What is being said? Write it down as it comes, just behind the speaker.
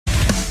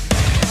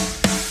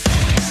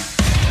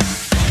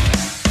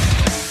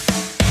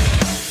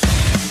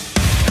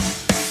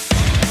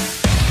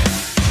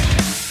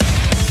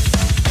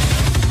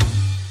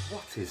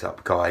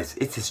guys,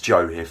 it is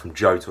Joe here from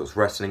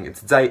JoeTalksWrestling, and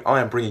today I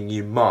am bringing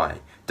you my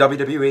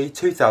WWE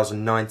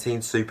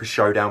 2019 Super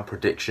Showdown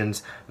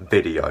predictions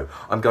video.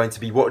 I'm going to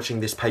be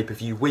watching this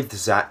pay-per-view with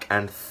Zach,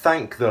 and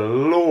thank the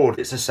Lord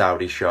it's a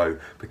Saudi show,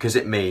 because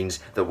it means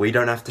that we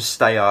don't have to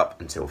stay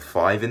up until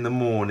 5 in the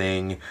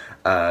morning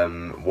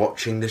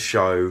watching the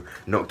show,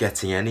 not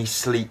getting any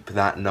sleep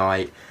that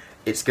night.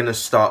 It's going to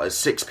start at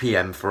 6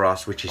 PM for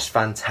us, which is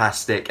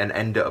fantastic, and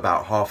end at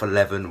about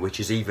 11:30, which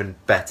is even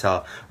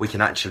better. We can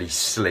actually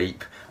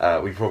sleep.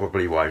 We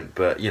probably won't,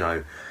 but, you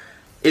know,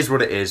 is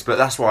what it is, but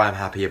that's why I'm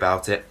happy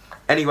about it.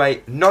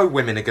 Anyway, no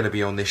women are going to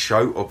be on this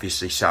show.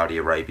 Obviously, Saudi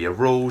Arabia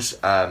rules.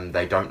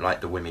 They don't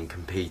like the women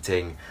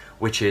competing,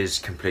 which is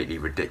completely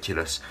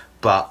ridiculous,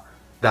 but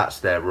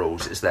that's their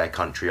rules, it's their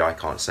country, I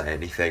can't say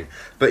anything.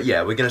 But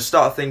yeah, we're going to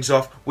start things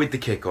off with the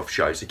kickoff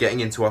show, so getting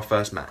into our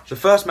first match. The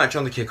first match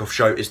on the kickoff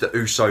show is the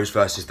Usos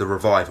versus the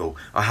Revival.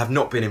 I have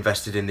not been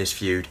invested in this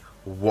feud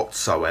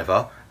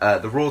whatsoever.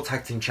 The Raw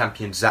Tag Team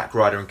Champions Zack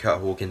Ryder and Kurt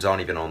Hawkins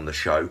aren't even on the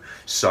show,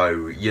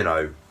 so, you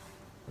know,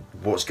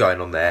 what's going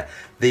on there.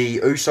 The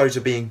Usos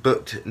are being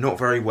booked not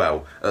very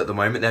well at the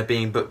moment. They're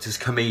being booked as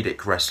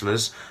comedic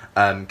wrestlers,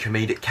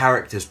 comedic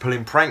characters,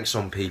 pulling pranks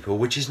on people,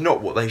 which is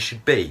not what they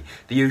should be.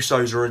 The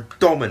Usos are a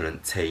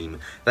dominant team.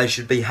 They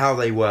should be how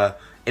they were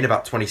in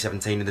about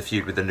 2017 in the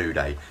feud with the New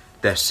Day.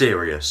 They're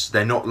serious.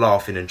 They're not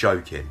laughing and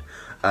joking.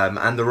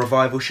 And the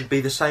Revival should be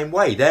the same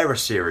way. They're a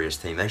serious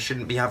team. They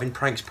shouldn't be having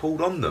pranks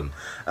pulled on them.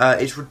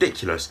 It's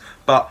ridiculous.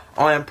 But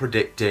I am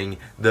predicting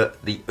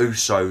that the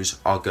Usos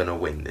are going to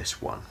win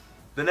this one.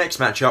 The next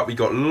matchup, we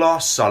got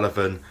Lars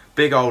Sullivan,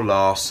 big ol'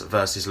 Lars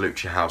versus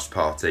Lucha House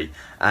Party.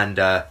 And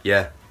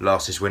yeah,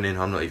 Lars is winning.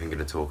 I'm not even going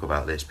to talk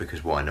about this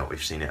because why not?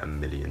 We've seen it a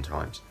million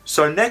times.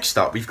 So next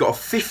up, we've got a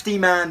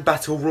 50-man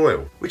Battle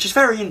Royal, which is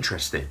very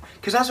interesting.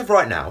 Because as of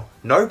right now,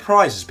 no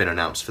prize has been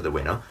announced for the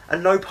winner.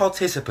 And no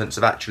participants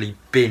have actually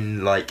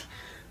been, like,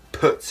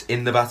 put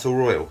in the Battle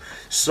Royal.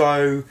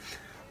 So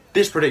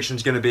this prediction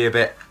is going to be a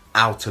bit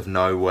out of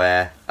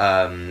nowhere,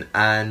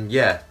 and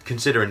yeah,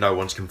 considering no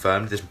one's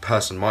confirmed, this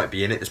person might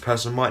be in it, this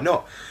person might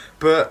not,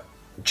 but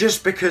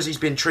just because he's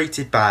been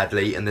treated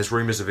badly and there's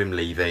rumours of him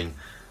leaving,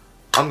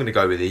 I'm going to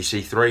go with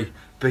EC3,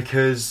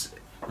 because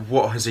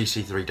what has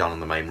EC3 done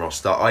on the main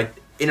roster?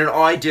 In an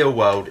ideal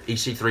world,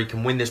 EC3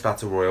 can win this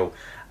Battle Royal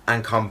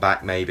and come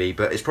back maybe,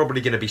 but it's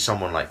probably going to be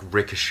someone like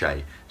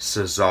Ricochet,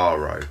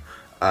 Cesaro,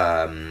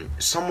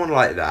 someone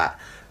like that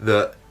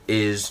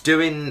is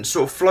doing,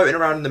 sort of floating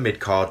around in the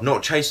mid-card,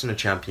 not chasing a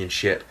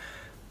championship.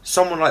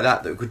 Someone like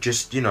that could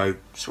just, you know,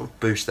 sort of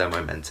boost their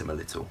momentum a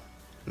little.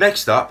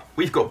 Next up,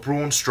 we've got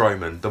Braun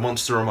Strowman, the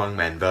monster among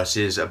men,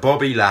 versus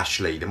Bobby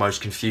Lashley, the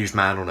most confused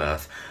man on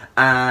earth.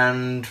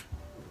 And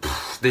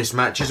this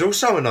match is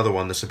also another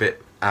one that's a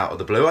bit out of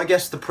the blue. I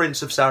guess the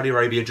Prince of Saudi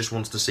Arabia just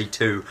wants to see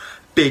two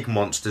big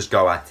monsters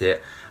go at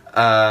it.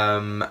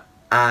 And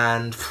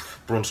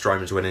Braun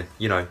Strowman's winning.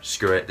 You know,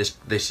 screw it.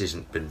 This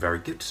hasn't been very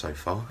good so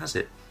far, has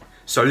it?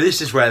 So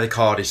this is where the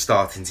card is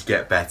starting to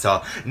get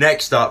better.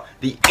 Next up,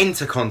 the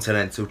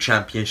Intercontinental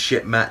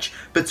Championship match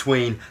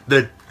between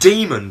the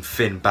Demon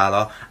Finn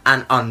Balor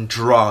and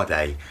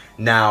Andrade.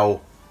 Now,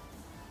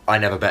 I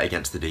never bet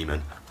against the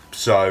Demon,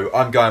 so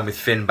I'm going with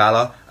Finn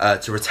Balor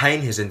to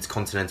retain his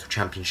Intercontinental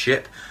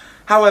Championship.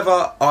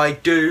 However, I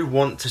do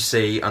want to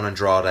see an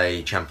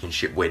Andrade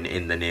Championship win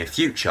in the near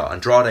future.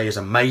 Andrade is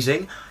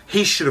amazing.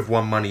 He should have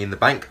won Money in the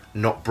Bank,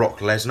 not Brock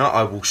Lesnar.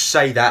 I will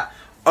say that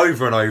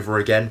over and over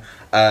again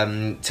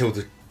till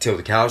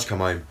the cows come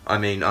home. I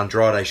mean,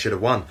 Andrade should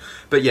have won.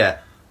 But yeah,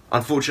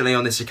 unfortunately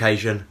on this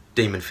occasion,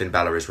 Demon Finn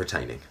Balor is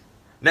retaining.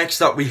 Next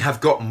up, we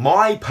have got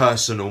my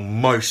personal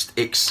most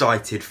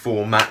excited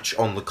for match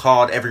on the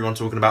card. Everyone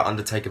talking about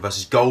Undertaker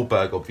versus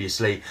Goldberg,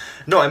 obviously.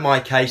 Not in my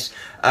case.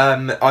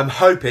 I'm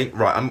hoping...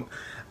 Right,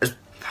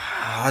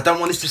 I don't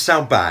want this to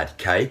sound bad,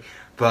 okay?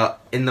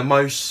 But in the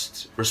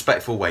most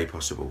respectful way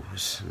possible.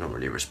 It's not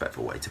really a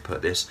respectful way to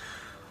put this.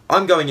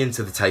 I'm going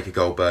into the Taker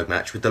Goldberg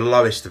match with the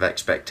lowest of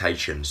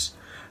expectations.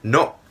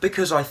 Not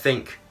because I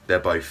think they're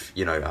both,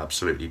 you know,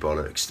 absolutely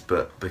bollocks,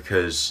 but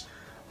because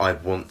I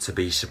want to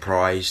be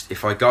surprised.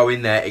 If I go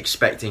in there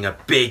expecting a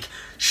big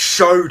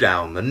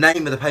showdown, the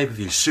name of the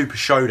pay-per-view, Super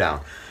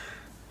Showdown,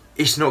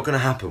 it's not going to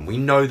happen. We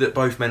know that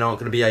both men aren't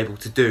going to be able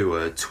to do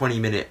a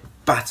 20-minute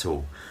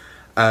battle.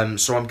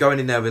 So I'm going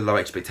in there with low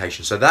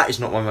expectations. So that is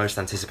not my most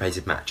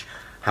anticipated match.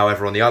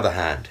 However, on the other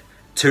hand,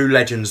 two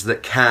legends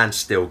that can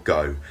still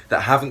go,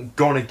 that haven't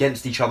gone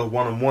against each other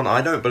one-on-one,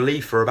 I don't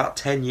believe, for about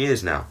 10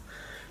 years now.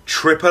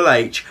 Triple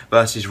H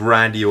versus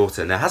Randy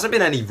Orton. There hasn't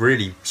been any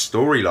really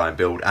storyline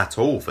build at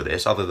all for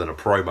this, other than a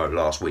promo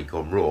last week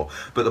on Raw.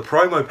 But the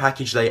promo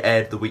package they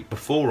aired the week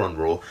before on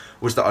Raw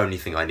was the only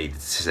thing I needed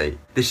to see.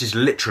 This is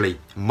literally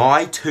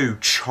my two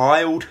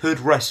childhood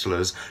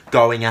wrestlers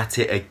going at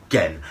it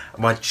again.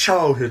 My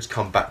childhood's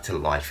come back to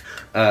life.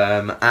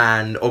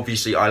 And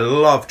obviously I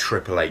love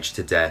Triple H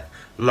to death.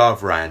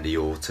 Love Randy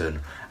Orton.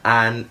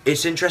 And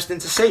it's interesting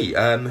to see.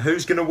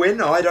 Who's going to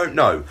win? I don't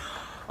know.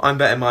 I'm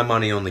betting my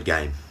money on the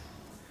game.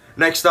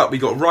 Next up, we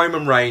got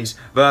Roman Reigns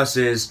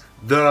versus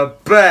the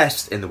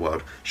best in the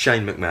world,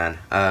 Shane McMahon.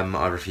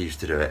 I refuse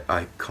to do it.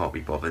 I can't be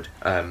bothered.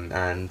 And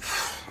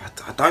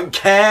I don't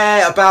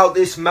care about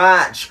this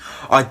match.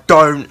 I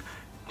don't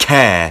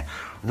care.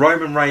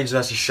 Roman Reigns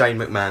versus Shane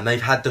McMahon.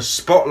 They've had the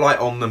spotlight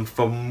on them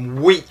for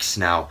weeks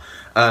now.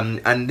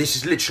 And this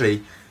has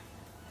literally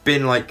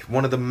been like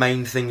one of the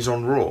main things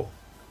on Raw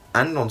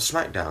and on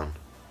SmackDown.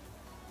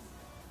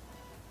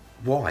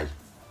 Why?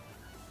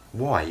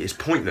 Why? It's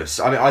pointless.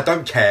 I mean, I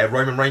don't care.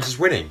 Roman Reigns is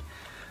winning.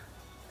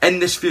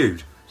 End this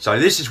feud. So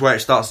this is where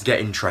it starts to get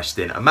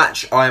interesting. A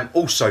match I am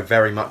also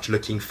very much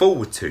looking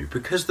forward to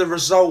because the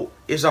result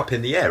is up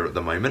in the air at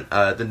the moment.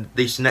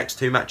 These next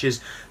two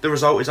matches, the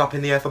result is up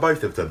in the air for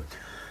both of them.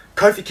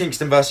 Kofi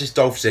Kingston versus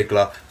Dolph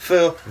Ziggler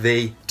for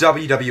the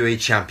WWE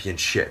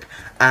Championship.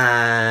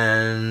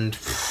 And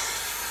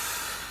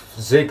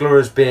Ziggler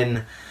has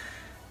been...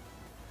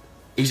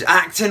 He's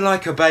acting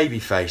like a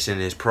babyface in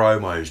his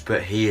promos,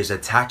 but he is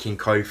attacking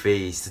Kofi,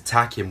 he's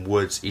attacking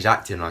Woods, he's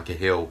acting like a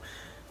heel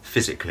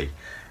physically.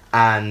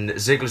 And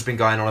Ziggler's been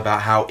going on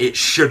about how it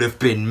should have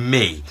been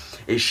me.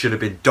 It should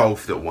have been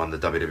Dolph that won the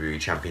WWE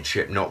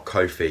Championship, not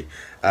Kofi.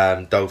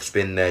 Dolph's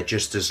been there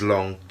just as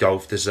long.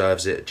 Dolph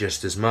deserves it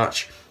just as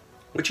much,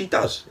 which he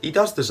does. He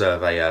does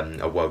deserve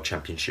a World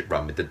Championship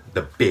run with the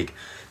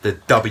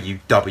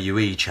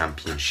WWE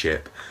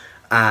Championship.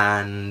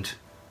 And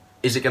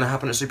is it going to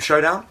happen at Super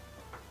Showdown?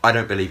 I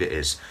don't believe it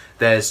is.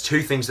 There's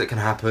two things that can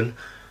happen.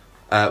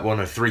 Well,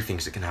 no, three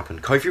things that can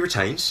happen. Kofi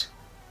retains,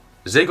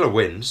 Ziggler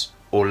wins,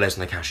 or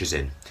Lesnar cashes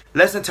in.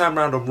 Lesnar turned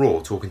around on Raw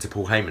talking to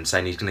Paul Heyman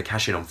saying he's going to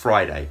cash in on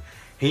Friday.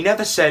 He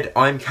never said,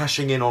 I'm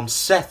cashing in on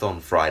Seth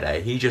on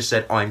Friday. He just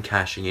said, I'm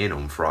cashing in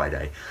on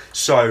Friday.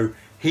 So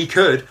he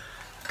could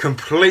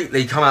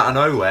completely come out of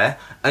nowhere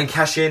and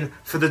cash in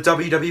for the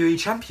WWE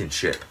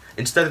Championship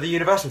instead of the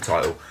Universal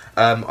title.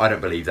 I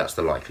don't believe that's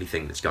the likely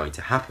thing that's going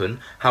to happen.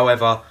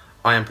 However,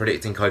 I am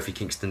predicting Kofi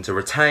Kingston to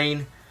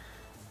retain.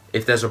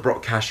 If there's a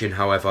Brock cash-in,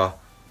 however,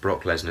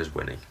 Brock Lesnar's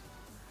winning.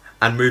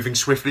 And moving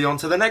swiftly on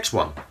to the next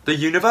one, the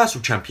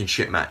Universal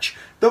Championship match.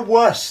 The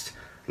worst,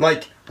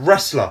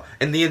 wrestler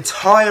in the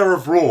entire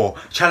of Raw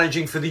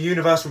challenging for the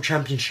Universal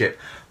Championship.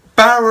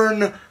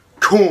 Baron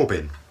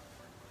Corbin.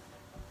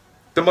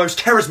 The most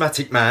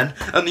charismatic man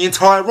on the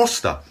entire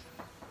roster.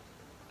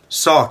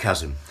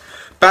 Sarcasm.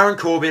 Baron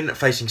Corbin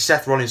facing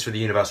Seth Rollins for the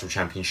Universal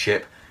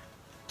Championship.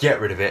 Get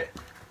rid of it.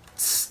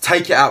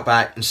 Take it out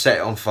back and set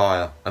it on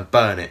fire and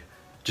burn it.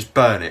 Just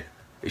burn it.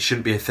 It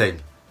shouldn't be a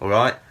thing,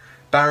 alright?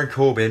 Baron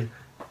Corbin,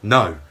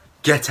 no.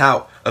 Get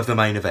out of the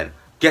main event.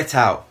 Get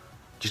out.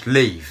 Just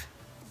leave.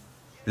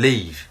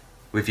 Leave.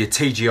 With your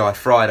TGI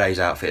Fridays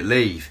outfit.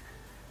 Leave.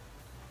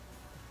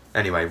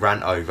 Anyway,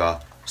 rant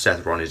over.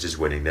 Seth Rollins is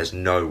winning. There's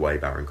no way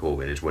Baron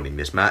Corbin is winning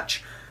this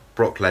match.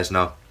 Brock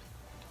Lesnar.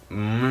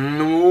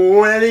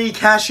 Will he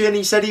cash in?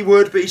 He said he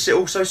would, but he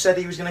also said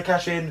he was going to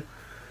cash in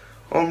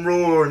on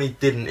Raw and he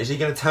didn't. Is he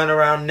going to turn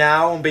around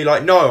now and be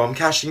like, no, I'm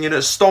cashing in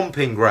at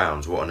Stomping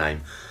Grounds? What a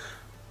name.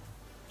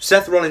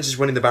 Seth Rollins is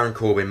winning the Baron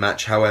Corbin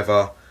match.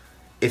 However,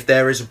 if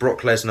there is a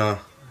Brock Lesnar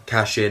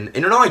cash in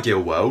an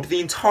ideal world, the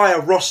entire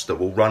roster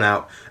will run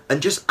out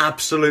and just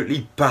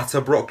absolutely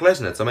batter Brock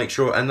Lesnar to make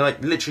sure and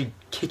literally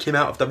kick him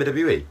out of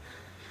WWE.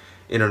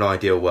 In an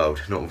ideal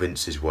world, not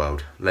Vince's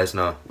world.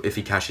 Lesnar, if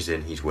he cashes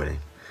in, he's winning.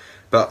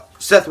 But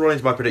Seth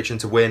Rollins, my prediction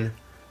to win.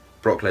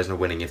 Brock Lesnar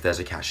winning if there's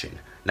a cash-in.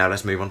 Now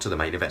let's move on to the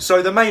main event.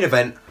 So the main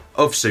event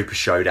of Super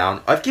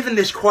Showdown, I've given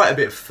this quite a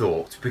bit of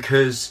thought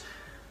because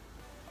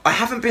I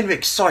haven't been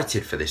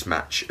excited for this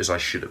match as I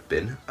should have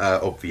been,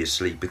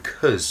 obviously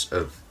because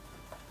of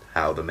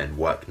how the men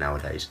work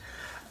nowadays.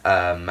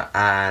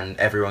 And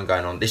everyone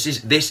going on,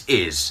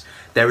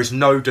 there is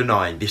no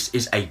denying, this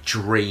is a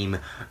dream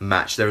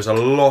match. There is a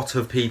lot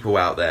of people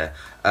out there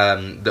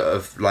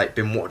that have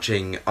been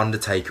watching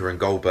Undertaker and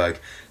Goldberg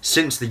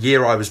since the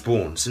year I was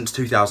born, since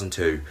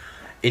 2002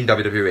 in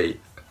WWE,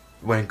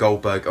 when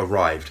Goldberg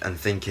arrived, and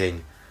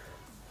thinking,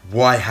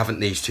 why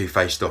haven't these two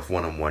faced off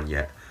one-on-one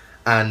yet?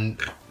 And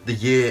the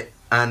year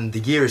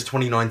is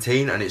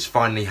 2019, and it's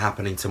finally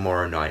happening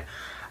tomorrow night.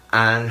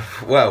 And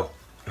well,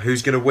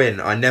 who's going to win?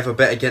 I never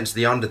bet against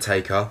The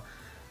Undertaker,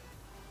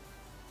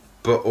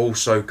 but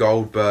also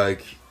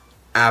Goldberg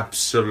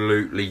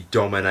absolutely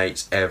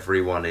dominates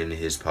everyone in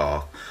his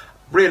path.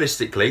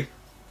 Realistically,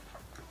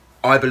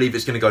 I believe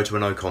it's going to go to a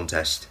no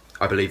contest.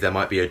 I believe there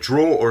might be a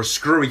draw or a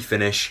screwy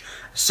finish,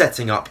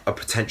 setting up a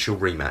potential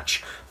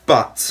rematch.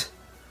 But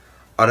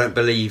I don't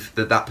believe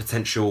that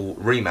potential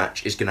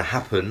rematch is going to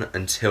happen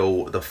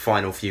until the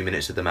final few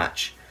minutes of the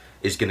match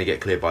is going to get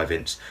cleared by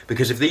Vince.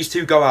 Because if these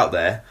two go out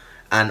there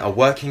and are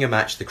working a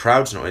match, the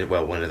crowd's not,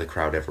 well, when are the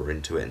crowd ever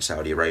into it in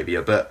Saudi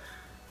Arabia? But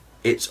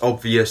it's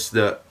obvious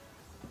that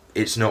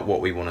it's not what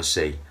we want to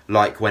see.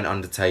 Like when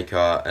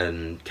Undertaker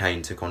and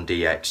Kane took on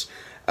DX,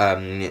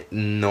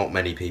 not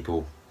many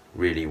people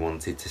really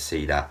wanted to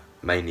see that,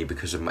 mainly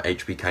because of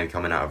HBK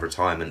coming out of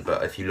retirement.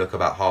 But if you look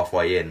about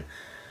halfway in,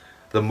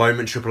 the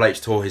moment Triple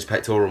H tore his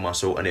pectoral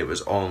muscle and it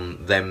was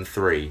on them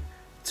three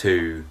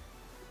to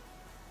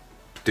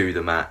do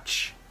the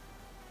match,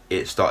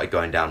 it started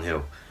going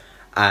downhill.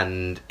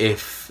 And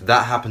if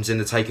that happens in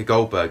the Taker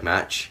Goldberg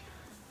match,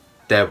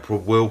 there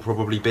will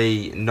probably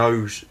be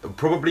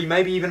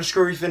maybe even a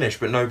screwy finish,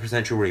 but no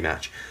potential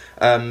rematch.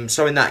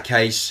 So in that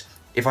case,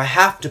 if I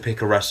have to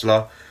pick a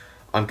wrestler,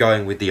 I'm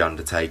going with The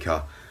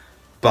Undertaker.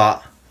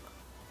 But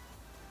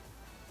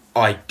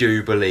I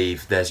do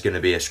believe there's going to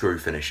be a screw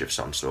finish of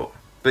some sort.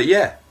 But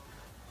yeah,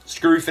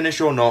 screw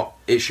finish or not,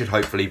 it should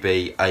hopefully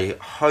be a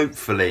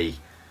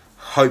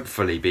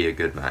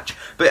good match.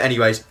 But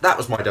anyways, that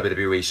was my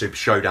WWE Super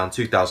Showdown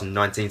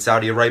 2019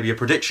 Saudi Arabia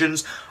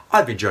predictions.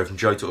 I've been Joe from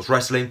Joe Talks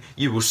Wrestling.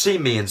 You will see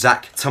me and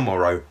Zach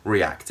tomorrow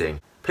reacting.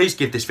 Please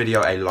give this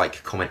video a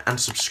like, comment and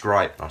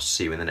subscribe, and I'll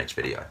see you in the next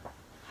video.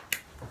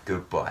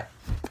 Goodbye.